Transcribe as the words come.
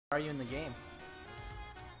are you in the game?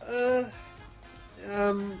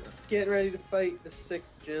 Getting ready to fight the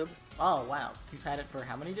 6th gym. Oh, wow. You've had it for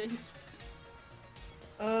how many days?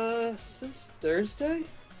 Since Thursday?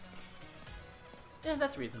 Yeah,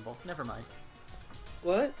 that's reasonable. Never mind.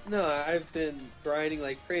 What? No, I've been grinding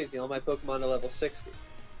like crazy. All my Pokemon are level 60.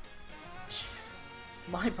 Jeez.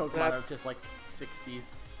 My Pokemon are just like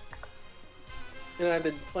 60s. And I've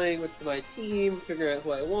been playing with my team, figuring out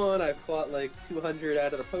who I want. I've fought like 200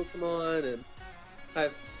 out of the Pokemon, and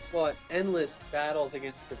I've fought endless battles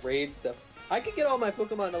against the raid stuff. I could get all my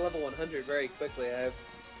Pokemon to level 100 very quickly. I have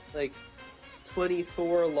like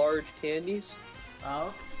 24 large candies.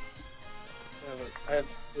 Oh. I have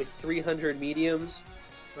like 300 mediums,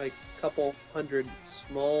 like a couple hundred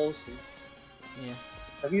smalls. And Yeah.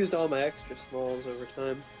 I've used all my extra smalls over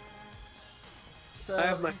time. So I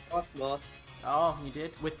have my Cosmos. Oh, you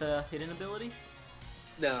did? With the hidden ability?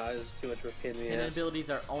 No, it was too much of a pain in the Hidden ass.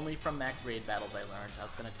 abilities are only from max raid battles, I learned. I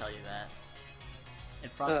was going to tell you that.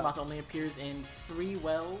 And Frostmoth only appears in 3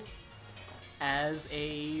 wells as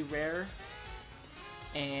a rare.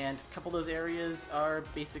 And a couple of those areas are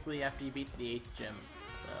basically after you beat the 8th gym.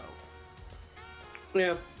 So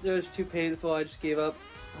Yeah, it was too painful. I just gave up.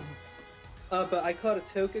 But I caught a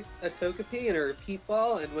Togepi and a repeat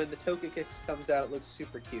ball, and when the Togekiss comes out, it looks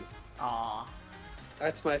super cute. Aw.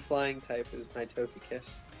 That's my flying type, is my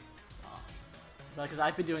Togekiss. Because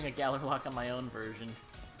I've been doing a Galarlock on my own version,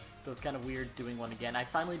 so it's kind of weird doing one again. I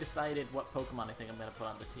finally decided what Pokemon I think I'm going to put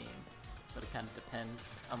on the team, but it kind of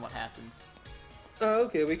depends on what happens. Oh,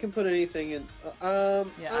 okay, we can put anything in. Yeah,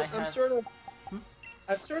 I've sort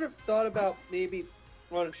of thought about maybe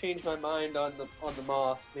want to change my mind on the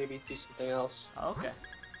moth, maybe do something else. Oh, okay.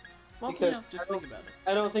 Well, Because just think about it.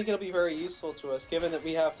 I don't think it'll be very useful to us, given that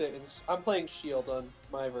we have to. I'm playing Shield on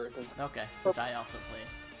my version. Okay, which I also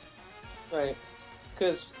played. Right,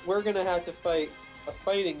 because we're gonna have to fight a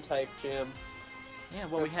fighting type gym. Yeah,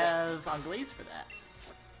 well, we have Anglaise for that.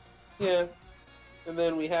 Yeah, and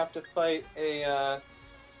then we have to fight a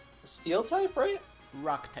steel type, right?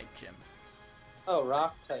 Rock type gym. Oh,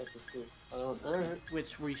 rock type is the. Alright.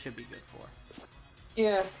 Which we should be good for.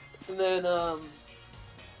 Yeah, and then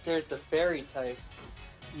there's the fairy type.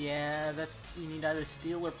 Yeah, you need either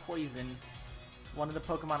steel or poison. One of the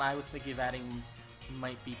Pokemon I was thinking of adding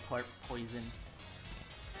might be part poison.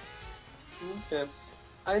 Okay.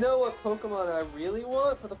 I know what Pokemon I really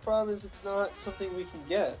want, but the problem is it's not something we can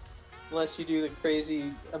get. Unless you do the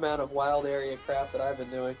crazy amount of wild area crap that I've been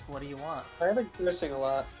doing. What do you want? I've been cursing a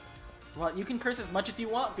lot. Well, you can curse as much as you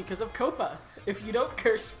want because of Copa. If you don't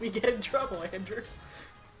curse, we get in trouble, Andrew.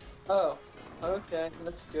 Oh, okay,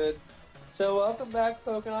 that's good. So welcome back,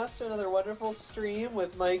 Pokenauts, to another wonderful stream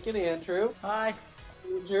with Mike and Andrew. Hi.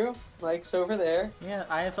 Andrew, Mike's over there. Yeah,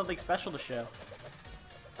 I have something special to show.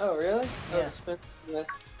 Oh, really? Yeah. Yeah.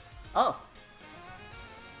 Oh.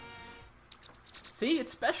 See,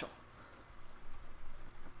 it's special.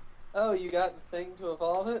 Oh, you got the thing to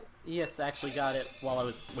evolve it? Yes, I actually got it while I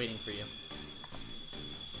was waiting for you.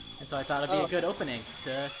 And so I thought it'd be a good opening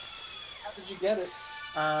to... How did you get it?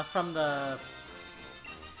 From the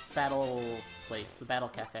battle place, the battle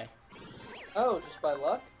cafe. Oh, just by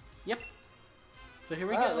luck? Yep. So here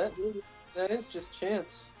we Wow, go. that is just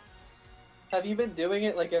chance. Have you been doing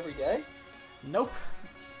it like every day? Nope.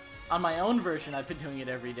 On my own version, I've been doing it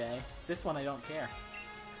every day. This one, I don't care.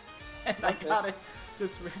 And I got it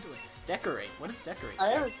just randomly. Decorate. What is decorate? I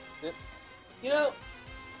haven't. You know,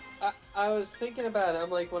 I was thinking about it. I'm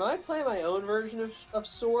like, when I play my own version of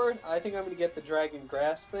Sword, I think I'm going to get the Dragon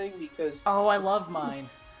Grass thing because... Oh, I love mine.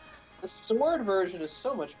 The Sword version is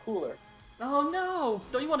so much cooler. Oh no!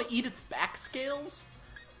 Don't you want to eat its back scales?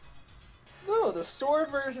 No, the Sword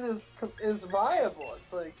version is viable.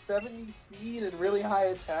 It's like 70 speed and really high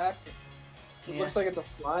attack. It looks like it's a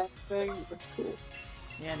flying thing. It's cool.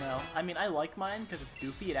 Yeah, no. I mean, I like mine because it's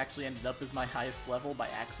goofy. It actually ended up as my highest level by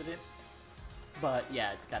accident. But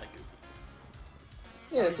yeah, it's kind of goofy.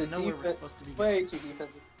 Yeah, it's a way too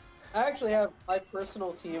defensive. I actually have my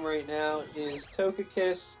personal team right now is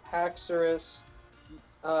Togekiss, Haxorus,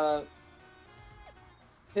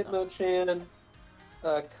 Hitmonchan,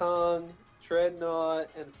 Kong, Dreadnought,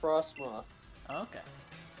 and Frostmoth. Oh, okay.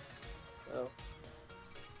 So,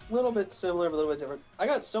 a little bit similar, but a little bit different. I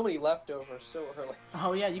got so many leftovers so early.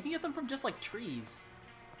 Oh yeah, you can get them from just like trees.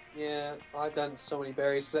 Yeah, I've done so many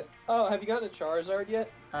berries. Oh, have you gotten a Charizard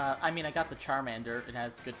yet? I mean, I got the Charmander. It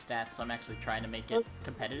has good stats, so I'm actually trying to make it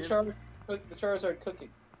competitive. The Charizard cooking.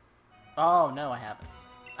 Oh, no, I haven't.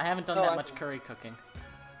 I haven't done that much curry cooking.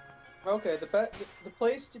 Okay, the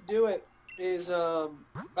place to do it is,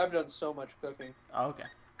 I've done so much cooking. Oh, okay.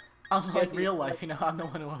 Unlike real life, I'm the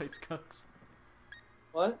one who always cooks.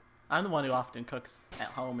 What? I'm the one who often cooks at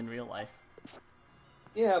home in real life.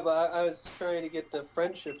 Yeah, but I was trying to get the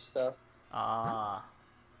friendship stuff. Ah.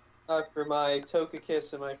 For my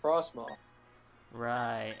Togekiss and my Frostmaw.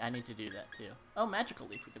 Right, I need to do that too. Oh, Magical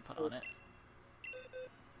Leaf we could put on it.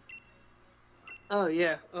 Oh,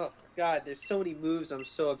 yeah. Oh, God, there's so many moves I'm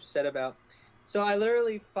so upset about. So I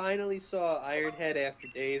literally finally saw Ironhead after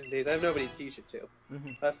days and days. I have nobody to teach it to.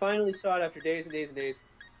 Mm-hmm. I finally saw it after days and days and days.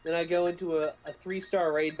 Then I go into a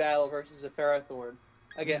 3-star raid battle versus a Ferrothorn.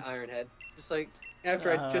 I get Ironhead. Just like,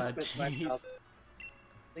 after I just spent 5,000.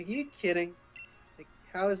 Like, are you kidding? Like,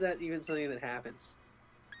 how is that even something that happens?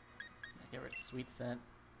 Get rid of Sweet Scent.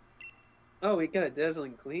 Oh, we got a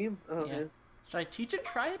Dazzling Gleam? Oh, yeah. man. Should I teach it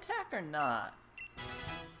Tri-Attack or not?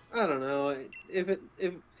 I don't know. If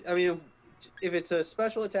it's a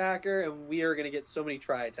special attacker and we are going to get so many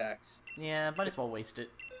Tri-Attacks. Yeah, might as well waste it.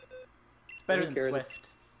 It's better than Swift.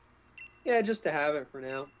 Yeah, just to have it for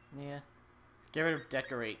now. Yeah. Get rid of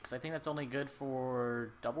Decorate, because I think that's only good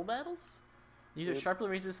for double battles? Either sharply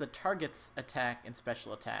raises the target's attack and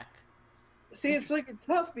special attack. See, it's like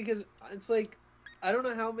tough because it's like, I don't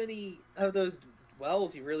know how many of those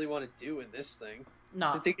wells you really want to do in this thing.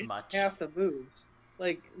 Not much. Half the moves.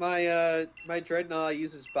 Like, my Dreadnought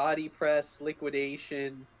uses Body Press,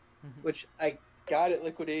 Liquidation, which I got at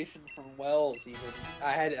Liquidation from Wells, even.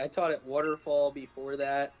 I taught it Waterfall before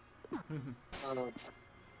that.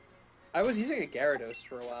 I was using a Gyarados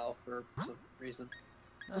for a while for some reason.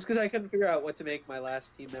 Just because I couldn't figure out what to make my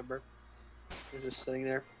last team member. It was just sitting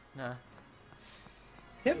there.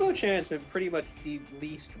 Hitmonchan's been pretty much the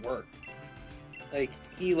least work. Like,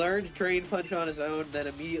 he learned Drain Punch on his own, then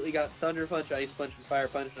immediately got Thunder Punch, Ice Punch, and Fire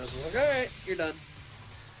Punch, and I was like, alright, you're done.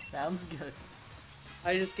 Sounds good.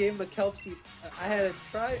 I just gave him a Kelp Seed. I had a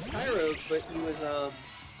Tyrogue, but he was,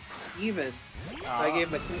 even. I gave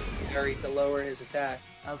him a Kelp Seed Berry to lower his attack.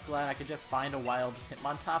 I was glad I could just find a wild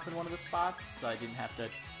Hitmontop in one of the spots, so I didn't have to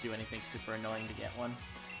do anything super annoying to get one.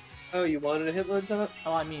 Oh, you wanted a Hitmontop?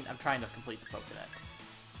 Oh, I mean, I'm trying to complete the Pokedex.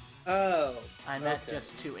 Oh. I'm at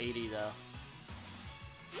just 280, though.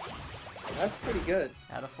 That's pretty good.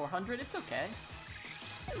 Out of 400, it's okay.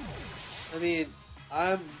 I mean,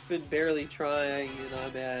 I've been barely trying, and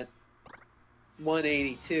I'm at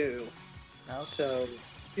 182. Okay. So,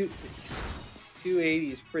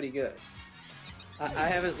 280 is pretty good. I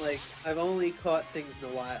haven't, I've only caught things in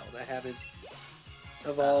the wild. I haven't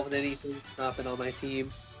evolved anything that's not been on my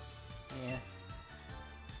team. Yeah.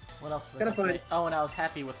 What else was I gonna say? Oh, and I was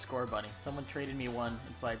happy with Score Bunny. Someone traded me one,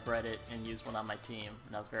 and so I bred it and used one on my team,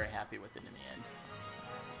 and I was very happy with it in the end.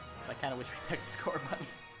 So I kind of wish we picked Score Bunny.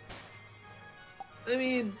 I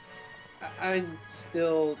mean, I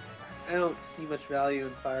don't see much value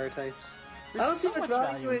in fire types. There's I don't so see much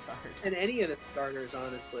value in fire types. In any of the starters,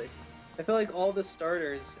 honestly. I feel like all the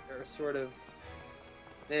starters are sort of,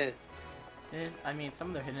 I mean, some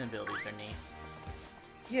of their hidden abilities are neat.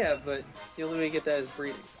 Yeah, but the only way to get that is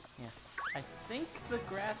breeding. Yeah. I think the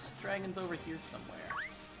grass dragon's over here somewhere.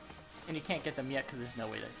 And you can't get them yet because there's no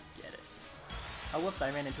way to get it. Oh, whoops,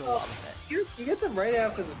 I ran into a lava pit. You get them right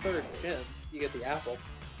after the third gym. You get the apple.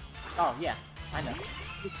 Oh, yeah. I know.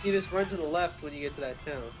 You just run to the left when you get to that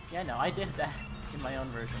town. Yeah, no, I did that in my own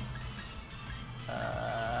version.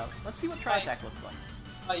 Let's see what Tri-Attack looks like.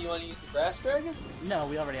 Oh, you want to use the grass dragon? No,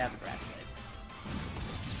 we already have the grass type.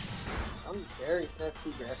 I'm very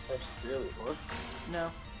happy grass types really work.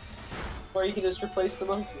 No. Or you can just replace the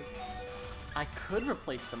monkey. I could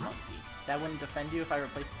replace the monkey. That wouldn't defend you if I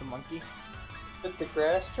replaced the monkey? With the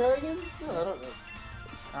grass dragon? No, I don't know.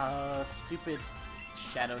 Stupid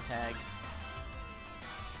shadow tag.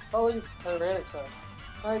 Oh, look, it's Tyranitar.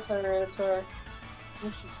 Hi, Tyranitar.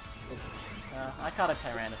 I caught a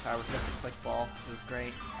Tyranitar with just a quick ball. It was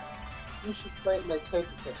great. You should fight my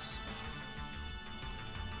Togekiss.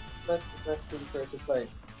 That's the best thing for it to fight.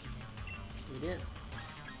 It is.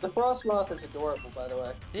 The Frost Moth is adorable, by the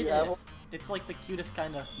way. It is. It's like the cutest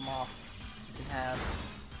kind of moth you can have.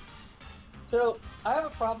 So, I have a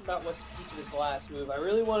problem about what to teach in this last move. I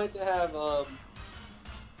really wanted to have,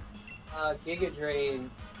 Giga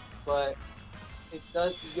Drain, but it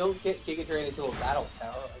does. You don't get Giga Drain until a Battle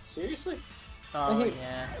Tower. Like, seriously? Oh,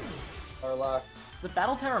 yeah. Are locked. The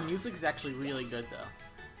Battle Tower music is actually really good, though.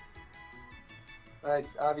 I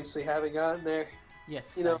obviously haven't gotten there.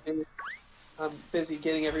 Yes. You know, I'm busy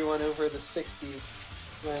getting everyone over the 60s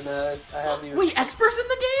when I haven't even... Wait, Esper's in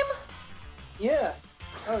the game? Yeah.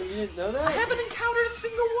 Oh, you didn't know that? I haven't encountered a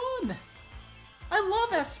single one! I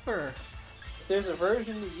love Esper! If there's a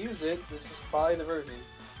version to use it, this is probably the version.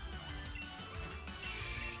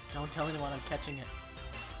 Don't tell anyone I'm catching it.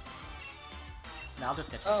 No, I'll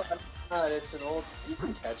just catch it. Oh, God, it's an old... You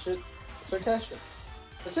can catch it. So catch it.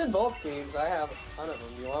 It's in both games. I have a ton of them.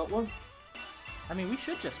 You want one? I mean, we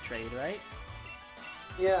should just trade, right?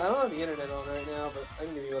 Yeah, I don't have the internet on right now, but I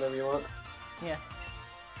can give you whatever you want. Yeah.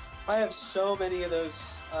 I have so many of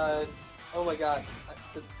those, oh my god,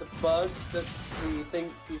 the bug, the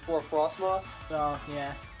thing before Frostmoth. Oh,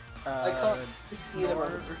 yeah. I caught 16 of them, Snore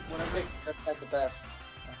or whatever. that had the best.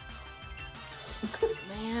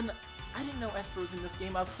 Man, I didn't know Esper was in this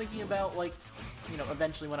game. I was thinking about, like, you know,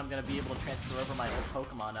 eventually when I'm going to be able to transfer over my old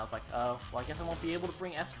Pokemon. I was like, oh, well, I guess I won't be able to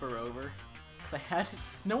bring Esper over. Because I had...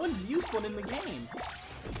 No one's used one in the game.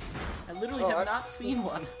 I literally have not seen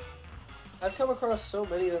one. I've come across so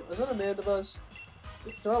many of them. Is that a Mandibuzz?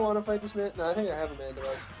 Do I want to fight this man? No, I think I have a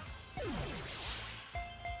Mandibuzz.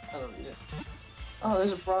 I don't need it. Oh,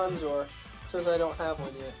 there's a Bronzor. It says I don't have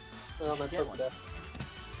one yet. Oh, my Get one. Pokedex.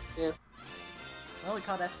 Yeah. Well, we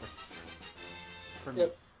caught Esper. For me.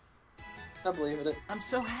 Yep. I believe in it. I'm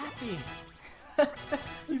so happy.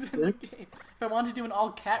 He's in the game. If I wanted to do an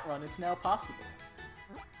all-cat run, it's now possible.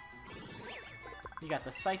 You got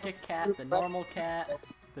the Psychic Cat, the normal cat,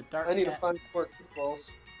 the Dark Cat. I need to find more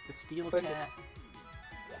balls. The Steel Cat.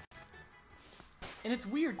 And it's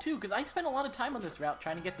weird, too, because I spent a lot of time on this route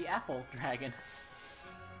trying to get the Apple Dragon.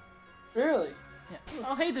 Really? Yeah.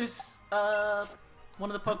 Oh, hey, there's,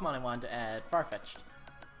 one of the Pokemon I wanted to add. Farfetch'd.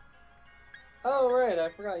 Oh, right, I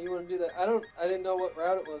forgot you want to do that. I didn't know what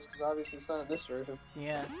route it was, because obviously it's not in this version.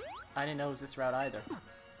 Yeah, I didn't know it was this route either.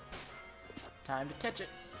 Time to catch it.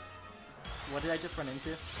 What did I just run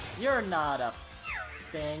into? You're not a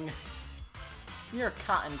thing. You're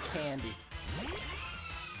cotton candy.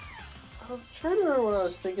 I'm trying to remember what I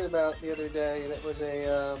was thinking about the other day. That was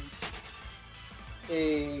a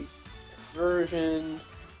version,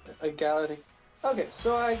 a gallery. Okay,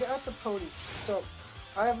 so I got the pony. So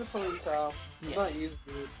I have the Ponytail. Yes. I'm not using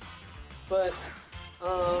it, but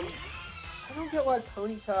I don't get why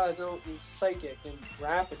Ponytails don't use Psychic and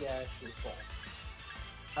Rapidash is both.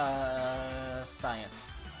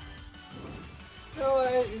 Science. No,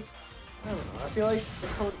 it's I don't know. I feel like the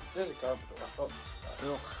Pony. There's a Garbodor. Oh,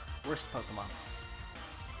 Ugh, worst Pokemon.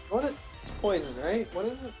 what? It's poison, right? What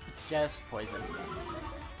is it? It's just poison.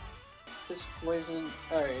 Just poison.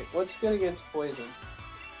 All right. What's good against poison?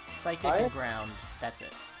 Psychic Fire? and ground. That's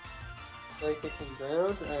it. Psychic and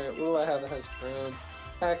ground? Alright, what do I have that has ground?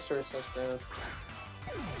 Haxorus has ground.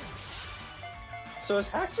 So is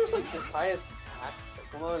Haxorus like the highest attack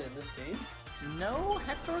Pokemon in this game? No,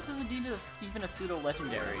 Hexorus is indeed even a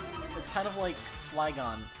pseudo-legendary. It's kind of like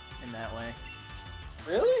Flygon in that way.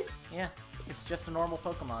 Really? Yeah, it's just a normal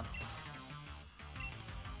Pokemon.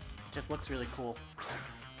 It just looks really cool.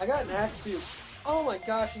 I got an Axew. Oh my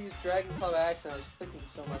gosh, I used Dragon Club Axe and I was clicking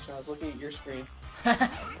so much and I was looking at your screen.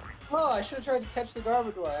 Oh, I should have tried to catch the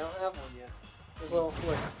Garbodor. I don't have one yet. There's level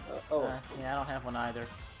 4. Yeah, I don't have one either,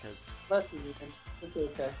 because... Less than you can. It's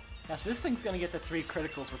okay. Gosh, this thing's gonna get the 3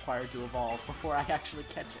 criticals required to evolve before I actually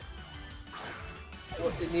catch it.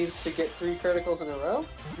 Well, it needs to get 3 criticals in a row?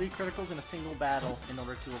 3 criticals in a single battle in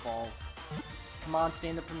order to evolve. Come on, stay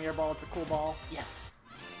in the Premier Ball, it's a cool ball. Yes!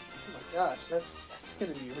 Oh my gosh, that's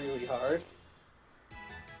gonna be really hard.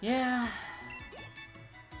 Yeah.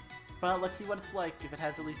 But let's see what it's like. If it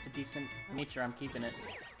has at least a decent nature, I'm keeping it.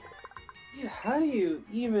 Yeah, how do you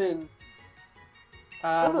even...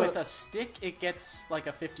 With a stick, it gets like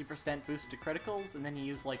a 50% boost to criticals, and then you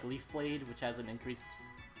use like Leaf Blade, which has an increased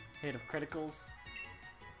hit of criticals.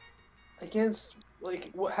 Against,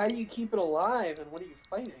 like, how do you keep it alive, and what are you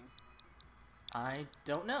fighting? I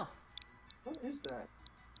don't know. What is that?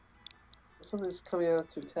 Something's coming out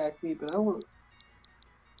to attack me, but I don't want...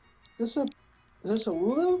 Is this a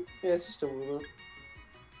Wooloo? Yeah, it's just a Wooloo.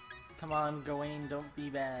 Come on, Gawain, don't be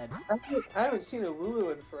bad. I haven't seen a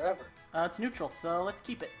Wooloo in forever. It's neutral, so let's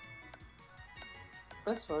keep it.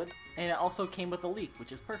 That's fine. And it also came with a leak,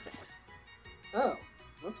 which is perfect. Oh,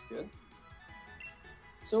 that's good.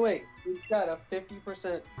 So wait, we've got a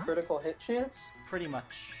 50% critical hit chance? Pretty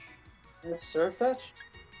much. And it's Surfetched?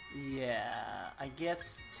 Yeah, I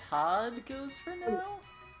guess Todd goes for now?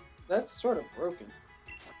 That's sort of broken.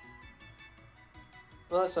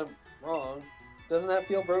 Unless I'm wrong. Doesn't that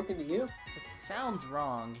feel broken to you? It sounds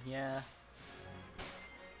wrong, yeah.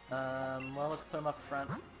 Well, let's put him up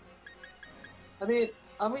front. I mean,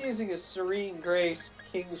 I'm using a Serene Grace,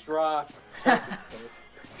 King's Rock.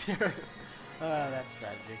 Sure. That's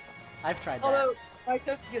strategy. I've tried that. Although, my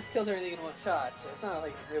token just kills everything in one shot, so it's not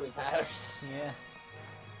like it really matters. Yeah.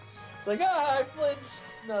 It's like, I flinched!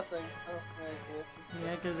 Nothing. Oh, right, yeah.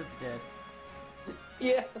 Yeah, because it's dead.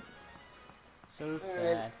 Yeah. So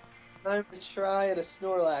sad. Time to try at a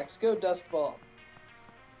Snorlax. Go Dust Ball.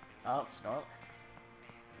 Oh, Snorlax.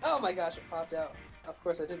 Oh my gosh, it popped out. Of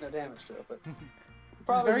course, I did no damage to it, but...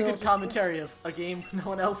 It's very good commentary of a game no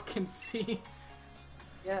one else can see.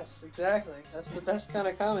 Yes, exactly. That's the best kind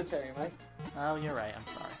of commentary, Mike. Oh, you're right. I'm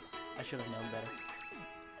sorry. I should have known better.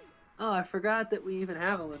 Oh, I forgot that we even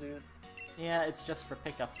have a Lanoon. Yeah, it's just for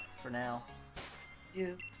pickup for now.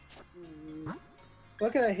 Yeah.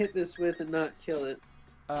 What can I hit this with and not kill it?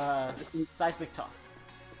 Seismic Toss.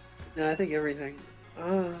 No, I think everything.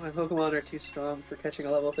 Oh, my Pokemon are too strong for catching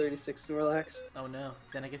a level 36 Snorlax. Oh no,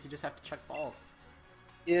 then I guess you just have to chuck balls.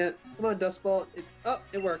 Yeah, come on, Dust Ball.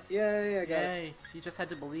 It worked. Yay, I got it. Yay, so you just had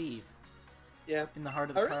to believe. Yeah. In the heart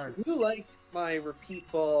of the cards. I really like my Repeat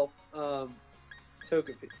Ball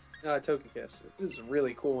Togekiss. This is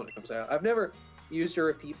really cool when it comes out. I've never used a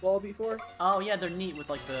Repeat Ball before. Oh yeah, they're neat with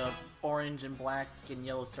like the orange and black and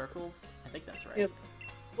yellow circles. I think that's right. Yeah.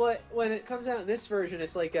 But when it comes out in this version,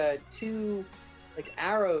 it's like two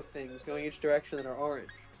arrow things going each direction that are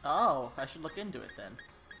orange. Oh, I should look into it then.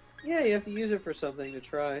 Yeah, you have to use it for something to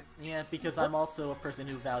try. Yeah, because I'm also a person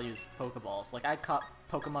who values Pokeballs. Like, I caught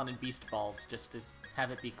Pokemon and Beast Balls just to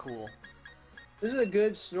have it be cool. This is a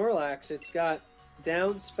good Snorlax. It's got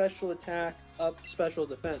down special attack, up special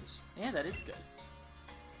defense. Yeah, that is good.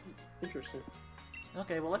 Interesting.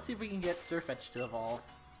 Okay, well, let's see if we can get Surfetch to evolve.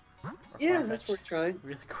 Or Yeah, Farfetch that's worth trying.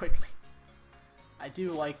 really quickly. I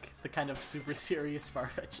do like the kind of super serious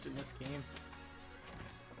Farfetch'd in this game.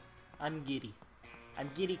 I'm giddy. I'm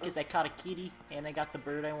giddy because I caught a kitty and I got the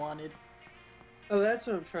bird I wanted. Oh, that's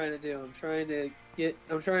what I'm trying to do. I'm trying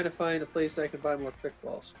to find a place I can buy more Quick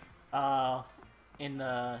Balls. You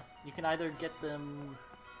can either get them...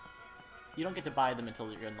 You don't get to buy them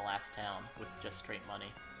until you're in the last town with just straight money.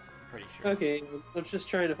 I'm pretty sure. Okay, I'm just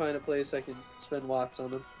trying to find a place I can spend watts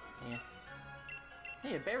on them. Yeah.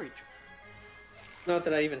 Hey, a berry tree. Not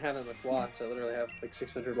that I even have that much watts. I literally have like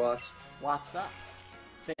 600 watts. Watts up.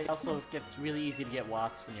 It also gets really easy to get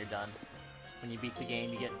watts when you're done. When you beat the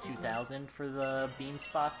game, you get 2,000 for the beam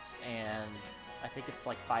spots, and I think it's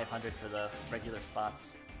like 500 for the regular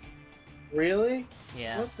spots. Really?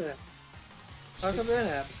 Yeah. What the? How come that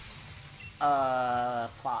happens?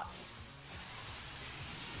 Plot.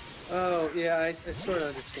 Oh, yeah, I sort of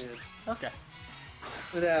understand. Okay.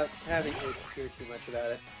 Without having to hear too much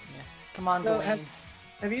about it. Yeah. Come on, No, Gawain.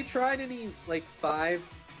 have you tried any, like, 5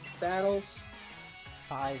 battles?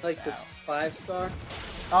 5 Like battles. the 5-star?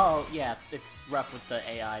 Oh, yeah, it's rough with the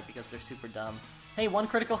AI because they're super dumb. Hey, 1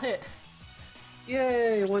 critical hit!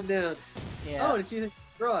 Yay, 1 down. Yeah. Oh, and it's using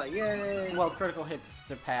draw, yay! Well, critical hits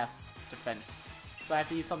surpass defense, so I have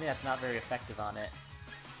to use something that's not very effective on it.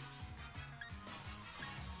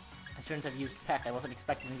 I shouldn't have used Peck. I wasn't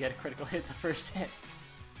expecting to get a critical hit the first hit.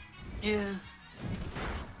 Yeah.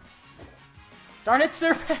 Darn it,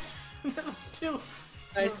 Surfetch! That was 2!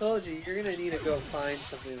 I told you, you're gonna need to go find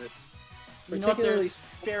something that's You know what, particularly... there's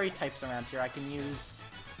fairy types around here. I can use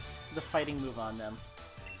the fighting move on them.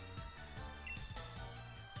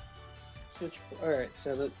 Alright,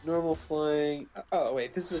 so the normal flying... Oh,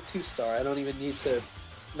 wait, this is a 2-star. I don't even need to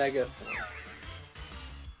Mega Form.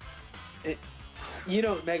 You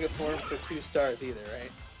don't Mega Form for 2 stars either,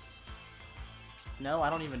 right? No, I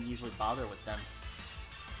don't even usually bother with them.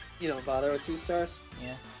 You don't bother with 2 stars?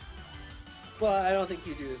 Yeah. Well, I don't think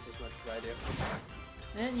you do this as much as I do.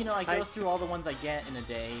 And, you know, I go through all the ones I get in a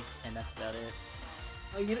day, and that's about it.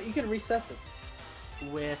 Oh, you can reset them.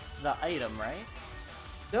 With the item, right?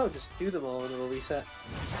 No, just do them all and it'll reset.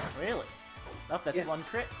 Really? Oh, that's Yeah. 1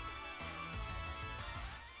 crit.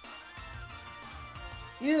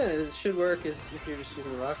 Yeah, it should work as if you're just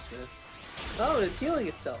using the Rock Smash. Oh, and it's healing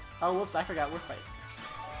itself. Oh, whoops, I forgot we're fighting.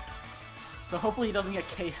 So hopefully he doesn't get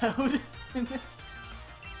KO'd in this.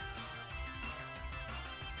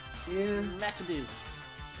 Yeah. Smackadoo.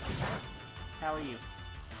 How are you?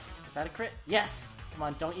 Is that a crit? Yes! Come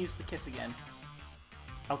on, don't use the kiss again.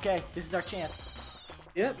 Okay, this is our chance.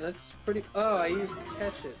 Yep, that's pretty... Oh, I used to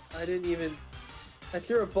catch it. I didn't even... I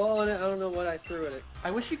threw a ball in it, I don't know what I threw at it.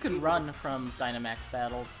 I wish you could run from Dynamax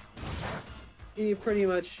battles. You pretty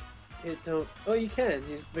much... don't... Oh, you can.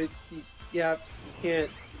 But you can't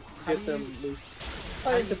get them...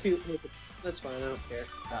 I used to That's fine, I don't care.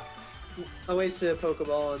 Oh. I wasted a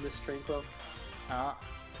Pokeball on this Tranquil.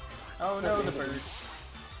 Oh no, the bird.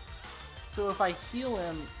 So if I heal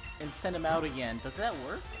him and send him out again, does that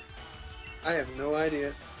work? I have no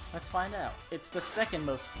idea. Let's find out. It's the second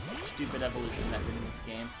most stupid evolution method in this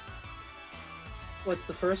game. What's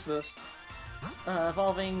the first most?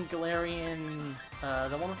 Evolving Galarian,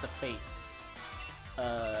 the one with the face.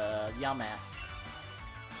 Yamask.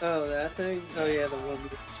 Oh, that thing? Oh yeah, the one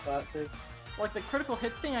with the spot thing. Like, the critical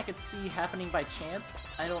hit thing I could see happening by chance.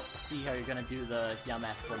 I don't see how you're gonna do the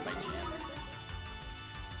Yamask one by chance.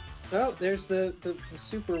 Oh, there's the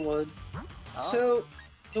super one. Oh. So,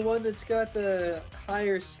 the one that's got the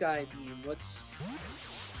higher sky beam, is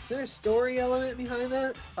there a story element behind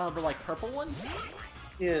that? The, like, purple ones?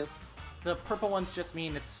 Yeah. The purple ones just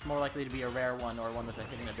mean it's more likely to be a rare one or one with a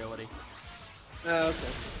hitting ability. Oh,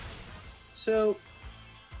 okay. So,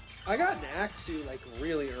 I got an Axu, like,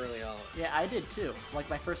 really early on. Yeah, I did too. Like,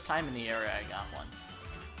 my first time in the area, I got one.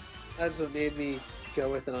 That's what made me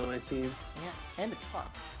go with it on my team. Yeah, and it's fun.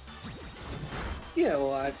 Yeah,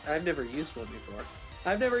 well, I've never used one before.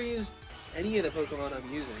 I've never used any of the Pokemon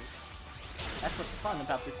I'm using. That's what's fun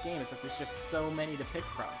about this game, is that there's just so many to pick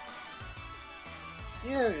from.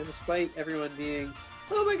 Yeah, and despite everyone being,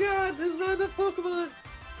 oh my god, there's not enough Pokemon!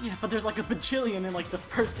 Yeah, but there's like a bajillion in like the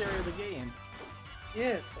first area of the game.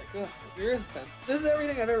 Yeah, it's like, oh, there is a ton. This is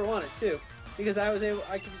everything I've ever wanted, too. Because I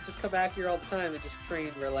could just come back here all the time and just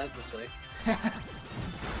train relentlessly.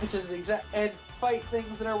 Which is and fight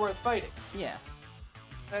things that are worth fighting. Yeah.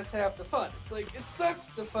 That's half the fun. It's like, it sucks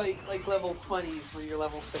to fight, like, level 20s when you're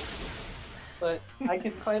level 60. But I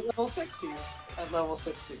can fight level 60s at level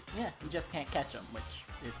 60. Yeah, you just can't catch them, which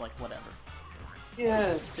is like, whatever.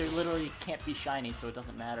 Yeah. They literally can't be shiny, so it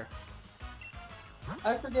doesn't matter.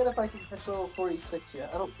 I forget if I can catch level 46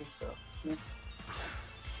 yet. I don't think so.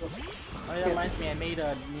 Oh, that reminds me, I made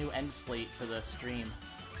a new end slate for the stream.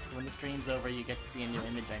 So when the stream's over, you get to see a new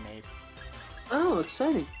image I made. Oh,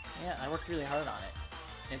 exciting. Yeah, I worked really hard on it.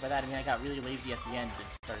 And by that I mean I got really lazy at the end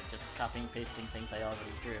and started just copying and pasting things I already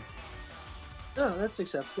drew. Oh, that's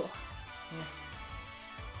acceptable. Yeah.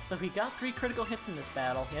 So he got 3 critical hits in this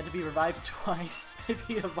battle. He had to be revived twice. If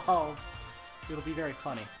he evolves, it'll be very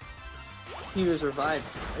funny. He was revived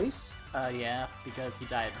twice? Yeah, because he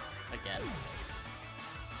died again.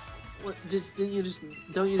 What, don't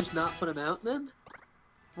you just not put him out then?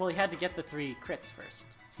 Well, he had to get the 3 crits first.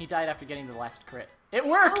 He died after getting the last crit. It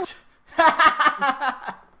worked!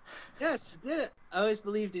 Oh. Yes, you did it. I always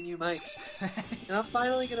believed in you, Mike. And I'm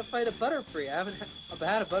finally gonna fight a Butterfree. I haven't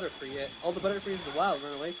had a Butterfree yet. All the Butterfrees in the wild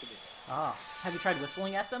run away from me. Ah, have you tried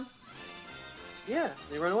whistling at them? Yeah,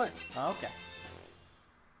 they run away. Oh, okay.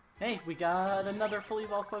 Hey, we got another fully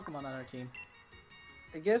evolved Pokemon on our team.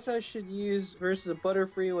 I guess I should use, versus a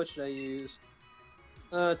Butterfree, what should I use?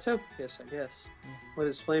 Togekiss, I guess. With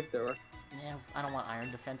his flamethrower. Yeah, I don't want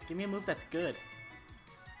Iron Defense. Give me a move that's good.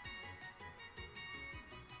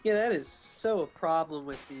 Yeah, that is so a problem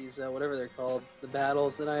with these, whatever they're called, the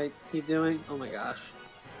battles that I keep doing. Oh my gosh.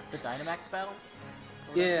 The Dynamax battles?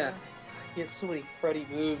 Yeah. You get so many cruddy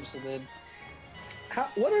moves, and then...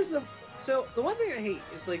 So, the one thing I hate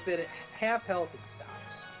is, like, that at half health it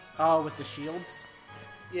stops. Oh, with the shields?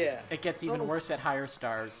 Yeah. It gets even worse at higher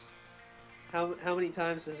stars. How many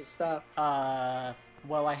times does it stop?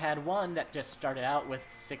 Well, I had one that just started out with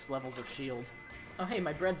 6 levels of shield. Oh, hey,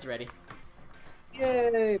 my bread's ready.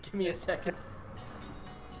 Yay! Give me a second.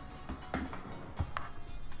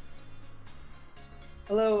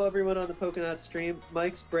 Hello, everyone on the Pokénaut stream.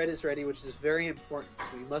 Mike's bread is ready, which is very important,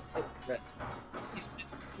 so we must get bread. He's been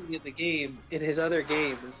in the game, in his other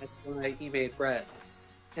game, and that's why he made bread.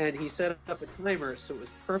 And he set up a timer, so it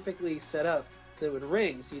was perfectly set up so it would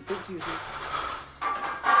ring, so you'd think he was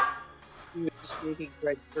just making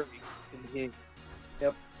bread curry in the game.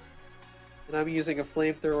 Yep. And I'm using a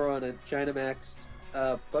flamethrower on a Dynamaxed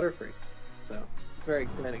Butterfree, so very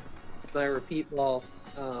exciting. My repeat ball.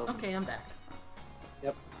 Okay, I'm back.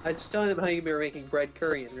 Yep. I was telling them how you were making bread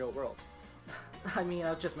curry in real world. I mean, I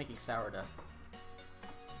was just making sourdough.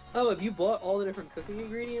 Oh, have you bought all the different cooking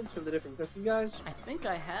ingredients from the different cooking guys? I think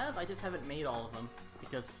I have. I just haven't made all of them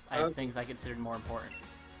because I have things I considered more important.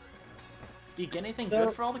 Do you get anything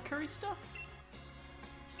good for all the curry stuff?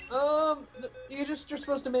 You're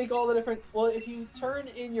supposed to make all the different... Well, if you turn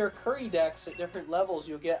in your curry decks at different levels,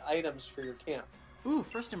 you'll get items for your camp. Ooh,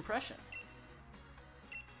 first impression.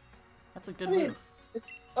 That's a good move.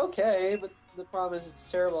 It's okay, but the problem is it's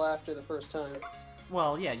terrible after the first time.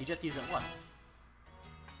 Well, yeah, you just use it once.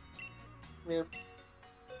 Yeah.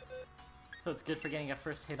 So it's good for getting a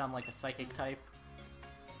first hit on, like, a psychic type?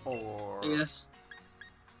 Or... Yes.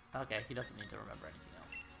 Okay, he doesn't need to remember anything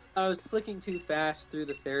else. I was clicking too fast through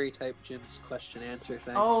the fairy-type gym's question-answer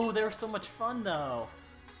thing. Oh, they were so much fun, though!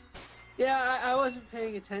 Yeah, I wasn't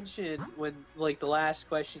paying attention when, like, the last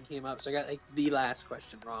question came up, so I got, like, the last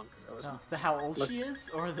question wrong, because I wasn't... Oh, the how old she is,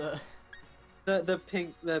 or the...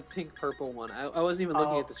 The pink-purple one. I wasn't even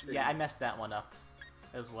looking at the screen. Yeah, I messed that one up,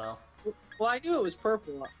 as well. Well, I knew it was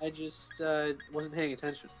purple, I just, wasn't paying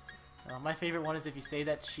attention. My favorite one is if you say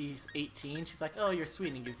that she's 18, she's like, oh, you're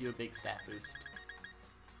sweet, and gives you a big stat boost.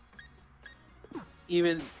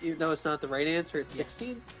 Even though it's not the right answer, it's Yes.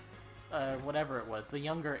 16? Whatever it was, the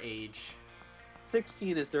younger age.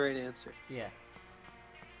 16 is the right answer. Yeah.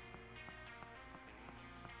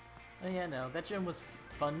 Oh, yeah, no, that gym was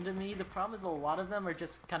fun to me. The problem is a lot of them are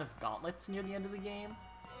just kind of gauntlets near the end of the game.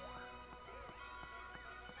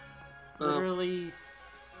 Literally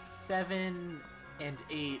 7 and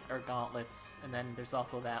 8 are gauntlets, and then there's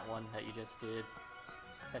also that one that you just did.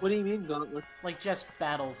 That's What do you mean, gauntlet? like just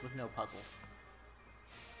battles with no puzzles.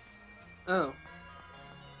 Oh,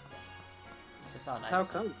 It's just how nice. how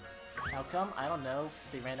come? How come? I don't know.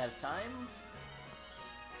 They ran out of time?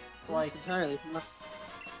 That's Like, entirely possible.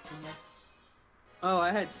 yeah. Oh,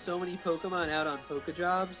 I had so many Pokemon out on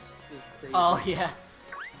Pokejobs. It was crazy. Oh, yeah.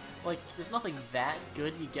 Like, there's nothing that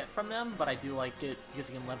good you get from them, but I do like it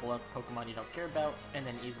because you can level up Pokemon you don't care about, and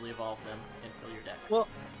then easily evolve them and fill your decks.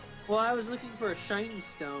 Well, I was looking for a shiny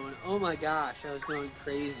stone. Oh my gosh, I was going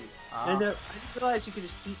crazy. Ah. And I didn't realize you could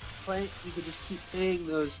just keep playing. You could just keep paying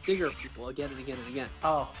those digger people again and again and again.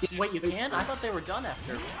 Oh, Yeah, wait, you it's can? fun. I thought they were done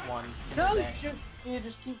after one. No, day. you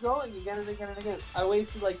just keep going again and again and again. I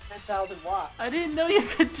wasted like 10,000 watts I didn't know you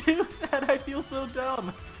could do that. I feel so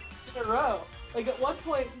dumb. in a row. Like at one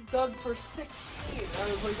point, he dug for 16. I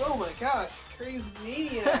was like, oh my gosh, crazy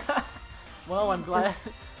maniac. Well, I'm glad.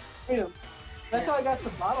 That's how I got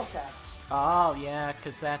some bottle caps. Oh, yeah,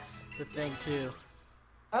 because that's the thing, too.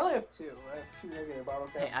 I only have 2. I have 2 regular bottle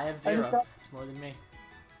Hey, caps. I have just zeros. got- It's more than me.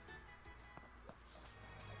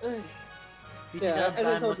 Yeah, BT-dubs, as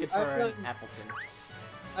I I'm told you, looking for I've an done- Appleton.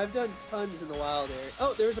 I've done tons in the wild area.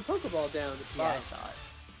 Oh, there was a Pokeball down at the Yeah, I bottom. saw it.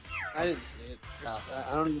 I didn't see it. Oh.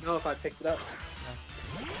 I don't even know if I picked it up.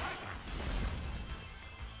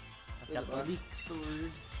 I've got the leak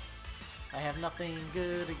sword. I have nothing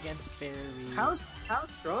good against fairies. How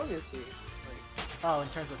strong is he? Like, Oh, in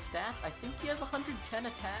terms of stats, I think he has 110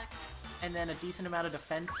 attack, and then a decent amount of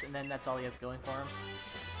defense, and then that's all he has going for him.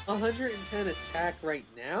 110 attack right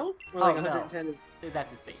now? Or Oh, like no. 110 is...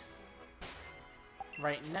 That's his base.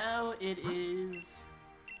 Right now, it is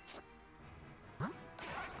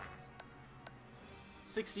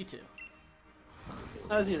 62.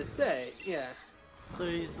 I was gonna say, yeah. So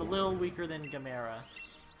he's a little weaker than Gamera,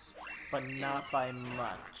 but not by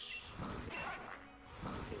much.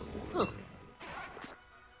 Huh.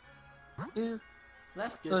 Yeah. So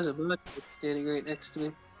that's good. There's a Mudkip standing right next to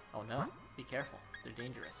me. Oh no, be careful. They're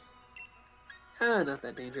dangerous. Not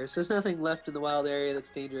that dangerous. There's nothing left in the wild area that's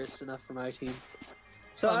dangerous enough for my team.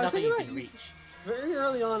 So I was nothing thinking you about can using... reach. Very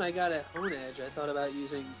early on, I got a Hone Edge. I thought about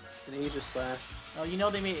using an Aegis Slash. Oh, you know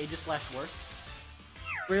they made Aegis Slash worse?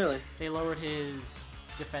 Really? They lowered his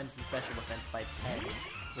defense and special defense by 10,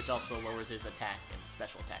 which also lowers his attack and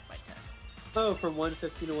special attack by 10. Oh, from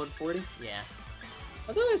 150 to 140? Yeah.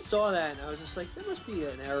 I thought I saw that, and I was just like, there must be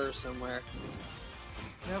an error somewhere.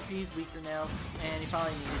 Nope, he's weaker now, and he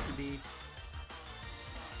probably needed to be.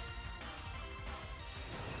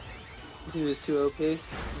 He was too OP. Yeah,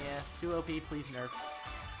 too OP, please nerf.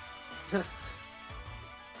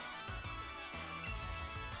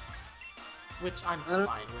 Which I'm I don't-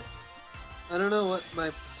 fine with. I don't know what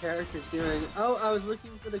my character's doing. Oh, I was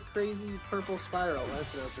looking for the crazy purple spiral.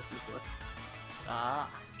 That's what I was looking for. Ah,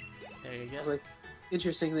 there you I was go. like,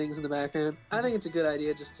 interesting things in the background. I think it's a good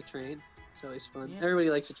idea just to train. It's always fun. Yeah. Everybody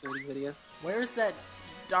likes a training video. Where's that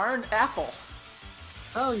darn apple?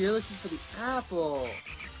 Oh, you're looking for the apple.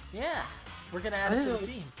 Yeah, we're gonna add I it to didn't the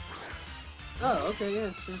know- team. Oh, okay,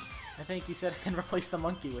 yeah, sure. I think you said I can replace the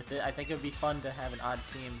monkey with it. I think it would be fun to have an odd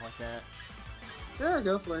team like that. Sure,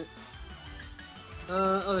 go for it.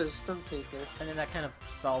 Oh, there's a stump tape there. And then that kind of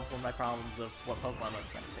solves one of my problems of what Pokemon I was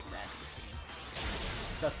going to pick to add to the team.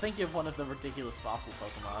 So I was thinking of one of the ridiculous fossil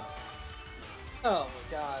Pokemon. Oh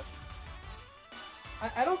my god.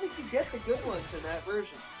 I don't think you get the good ones in that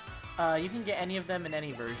version. You can get any of them in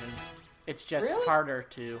any version. It's just Really? harder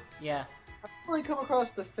to... Yeah. I've only come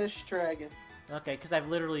across the fish dragon. Okay, because I've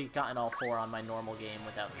literally gotten all 4 on my normal game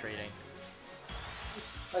without trading.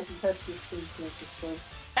 I can catch this thing.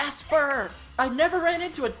 Esper! I never ran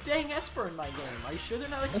into a dang Esper in my game. Are you sure they're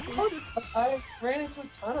not exclusive? I ran into a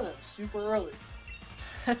ton of them super early.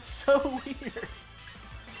 That's so weird.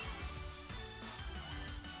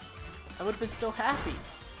 I would have been so happy.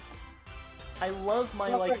 I love my,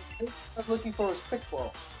 like... I was looking for was quick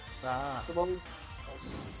balls. Ah. So when-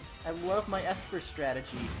 I love my Esper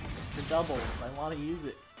strategy. The doubles. I want to use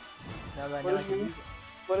it. Now that I What know I is can your- use it.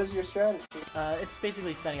 What is your strategy? It's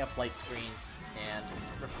basically setting up light screen and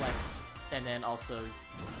reflect, and then also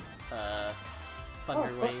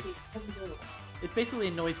Thunder Oh, Wave. fuck me. It basically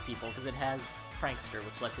annoys people because it has Prankster,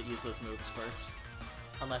 which lets it use those moves first.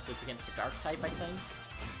 Unless it's against a Dark type, I think.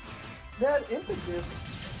 That impotent.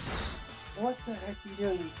 What the heck are you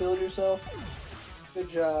doing? You killed yourself? Good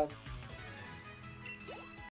job.